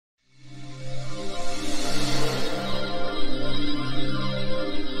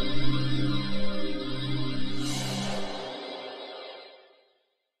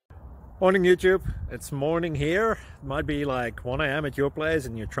Morning YouTube, it's morning here. It might be like 1 a.m. at your place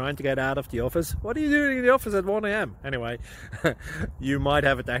and you're trying to get out of the office. What are you doing in the office at 1 a.m.? Anyway, you might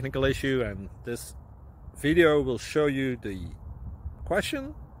have a technical issue and this video will show you the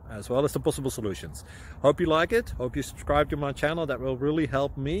question as well as the possible solutions. Hope you like it, hope you subscribe to my channel. That will really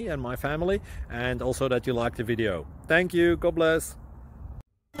help me and my family, and also that you like the video. Thank you, God bless.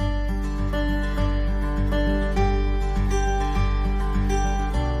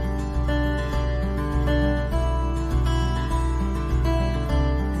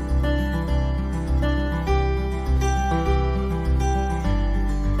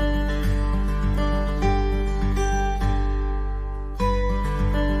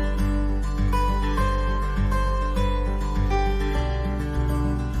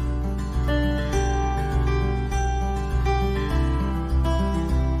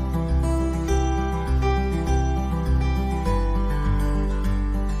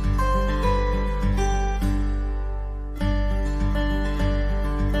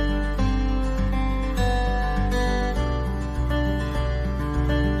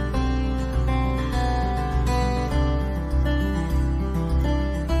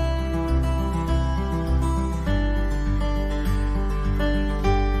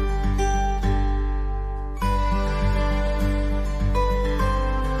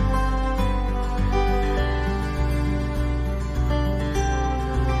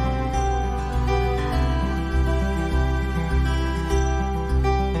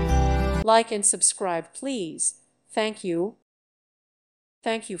 Like and subscribe, please. Thank you.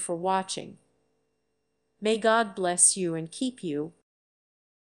 Thank you for watching. May God bless you and keep you.